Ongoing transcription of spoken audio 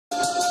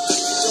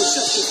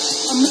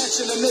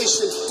a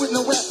nation with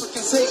no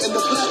Africans hating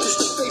the blackest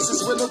of faces,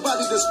 where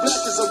nobody that's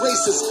black is a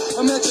racist.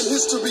 Imagine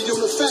history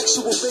on a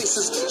factual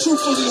basis.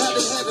 Truthfully, how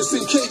they had us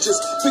in cages.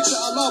 Picture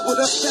Allah with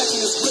us back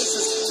in his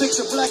places.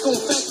 Picture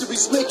black-owned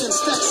factories making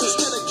stacks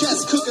instead of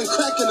cats cooking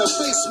crack in a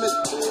basement.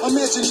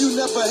 Imagine you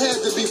never had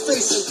to be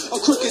facing a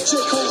crooked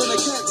J. Cole and a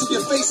cat to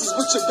your faces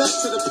with your back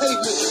to the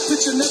pavement.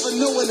 Picture never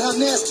knowing how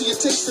nasty it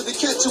takes to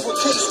catch you a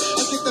case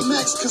and get the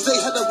max cause they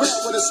had a rap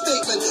with a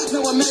statement.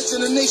 Now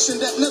imagine a nation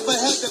that never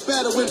had to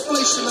battle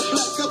inflation. A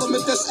black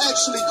government that's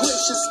actually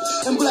gracious,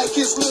 and black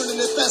kids learning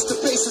at faster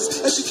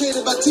paces,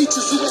 educated by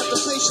teachers who have the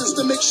patience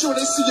to make sure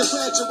they see your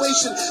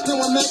graduation.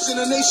 Now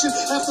imagine a nation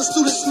after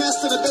students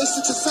master the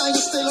basics of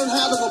science, they learn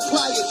how to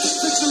apply it.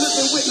 Picture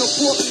living with no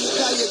pork in your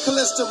diet,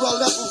 cholesterol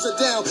levels are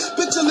down.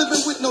 Picture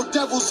living with no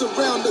devils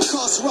around, the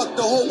cost rock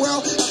the whole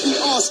world. I'd be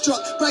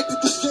awestruck,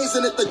 practically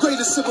gazing at the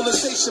greatest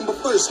civilization. But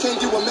first, can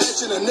you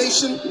imagine a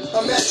nation?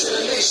 Imagine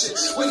a nation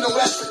with no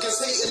Africans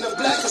hating the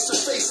blackest of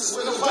faces,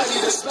 where nobody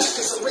that's black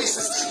is a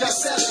racist. Y'all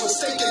sadly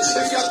mistaken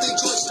if y'all think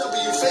George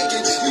W.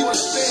 faking. You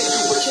understand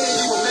you, but can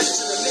you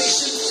imagine a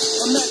nation?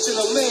 Imagine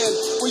a land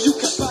where you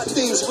can buy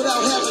things without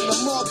having the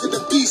mark of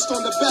the beast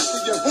on the back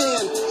of your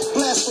hand.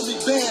 Blasphemy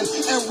banned,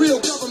 and real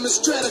government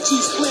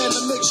strategies planned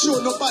to make sure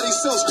nobody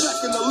sells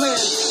crack in the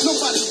land.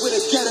 Nobody with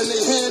a gat in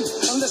their hand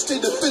unless they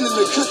defending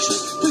the country.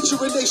 Picture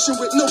a nation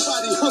with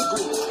nobody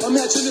hungry.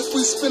 Imagine if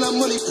we spend our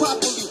money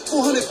properly.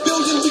 400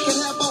 billion, we can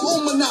have our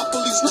own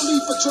monopolies. No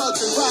need for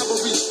drugs and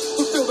robbery.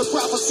 Fulfill the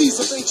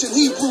prophecies of ancient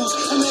Hebrews.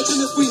 Imagine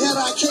if we had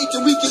our cake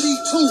and we could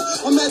eat too.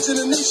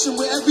 Imagine a nation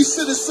where every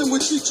citizen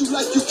would treat you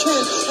like you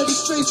can. Every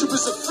stranger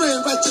is a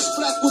friend, righteous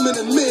black women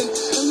and men,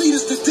 and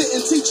leaders that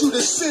didn't teach you to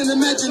sin.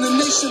 Imagine a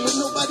nation where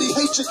nobody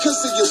hates you because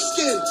of your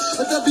skin.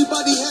 If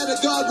everybody had a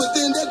God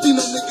within, there'd be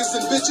no niggas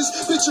and bitches.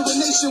 Picture a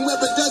nation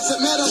where it doesn't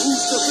matter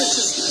who's the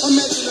richest.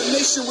 Imagine a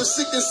nation where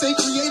sickness ain't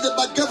created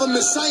by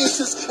government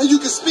scientists, and you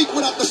can speak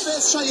without the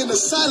feds trying to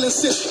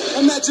silence it.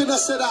 Imagine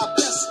us at our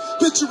best.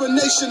 Picture a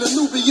nation of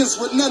Nubians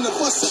with none of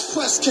us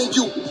oppressed. Can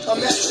you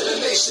imagine a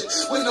nation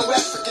with no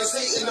Africans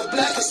hating the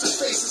blackest of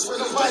faces, where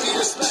nobody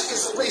that's black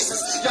is a racist?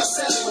 Y'all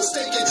sadly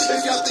mistaken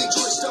if y'all think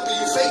George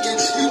W. faking.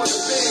 You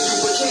understand you,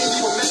 but can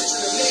you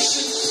imagine a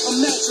nation?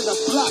 Imagine a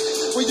block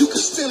where you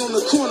can stand on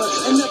the corner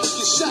and never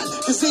get shot,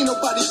 cause ain't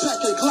nobody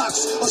packing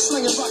Glocks or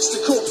slinging rocks to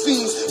coke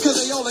fiends, cause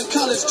they all in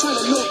college trying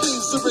to know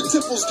things. The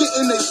temples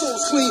getting their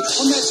souls clean.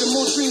 Imagine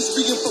more dreams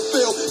being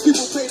fulfilled.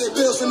 People pay their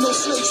bills and no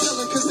slave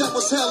selling, cause that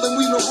was hell and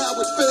we know how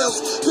it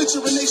fails.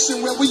 Picture a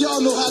nation where we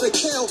all know how to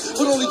kill,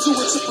 but only do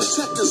it to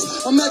protect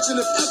us. Imagine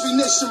if every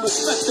nation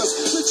respect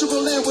us. Picture a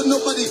land where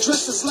nobody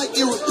dresses like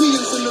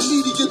Europeans and the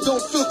media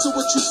don't filter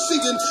what you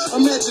seeing.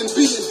 Imagine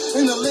being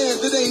in a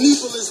land that ain't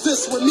evil as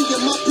this, where me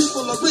and my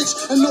people are rich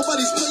and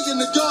nobody's paying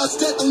the gods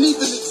that don't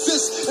even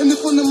exist. And if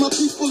one of my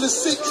people is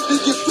sick, they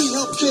get free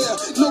health care.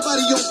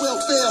 Nobody on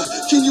welfare.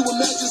 Can you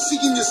imagine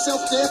seeing yourself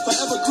there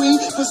forever green,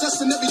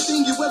 possessing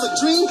everything you ever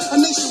dreamed? A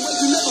nation where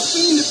you never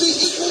fiend to be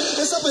equal.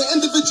 There's other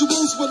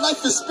individuals where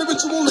life is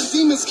spiritual and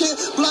demons can't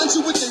blind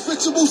you with their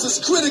rituals. It's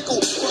critical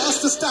for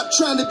us to stop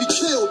trying to be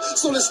killed.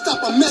 So let's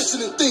stop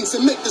imagining things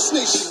and make this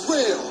nation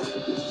real.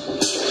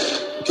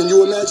 Can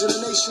you imagine a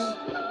nation?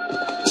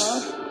 Huh?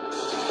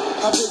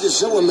 How big is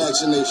your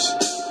imagination?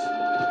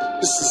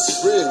 This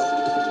is real.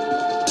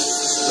 This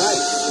is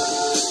right.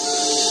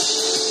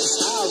 It's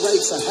our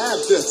right to have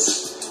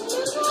this.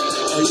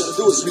 All you gotta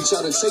do is reach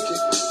out and take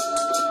it.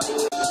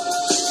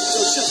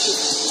 Yo, check it.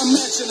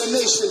 Imagine a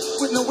nation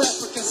with no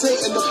Africans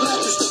hating the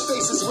blackest of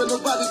faces, where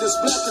nobody that's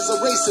black is a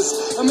racist.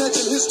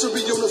 Imagine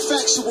history on a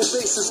factual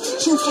basis.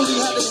 Truthfully,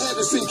 how they had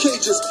us in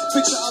cages.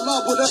 Picture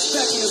Allah with us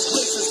back in his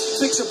places.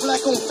 Picture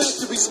black-owned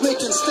factories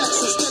making stacks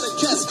instead of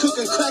cats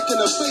cooking crack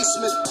in a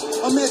basement.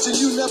 Imagine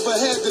you never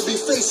had to be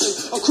facing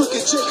a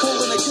crooked J.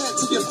 Cole and a cat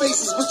to your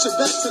faces with your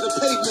back to the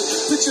pavement.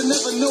 Picture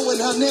never knowing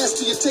how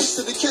nasty it takes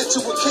to catch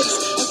you a case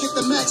and get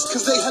the max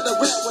cause they had a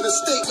rap with a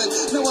statement.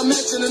 Now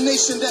imagine a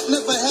nation that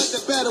never had to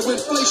battle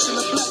inflation.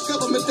 A black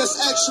government that's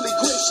actually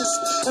gracious,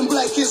 and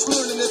black kids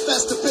learning at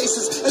faster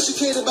paces,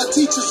 educated by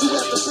teachers who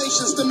have the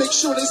patience to make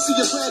sure they see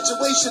your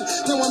graduation.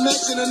 Now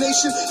imagine a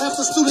nation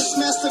after students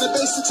master the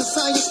basics of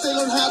science, they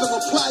learn how to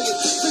apply it.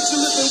 Picture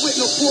living with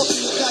no pork in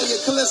your diet,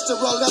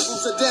 cholesterol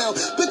levels are down.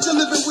 Picture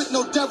living with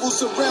no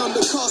devils around,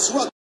 the cost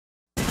rock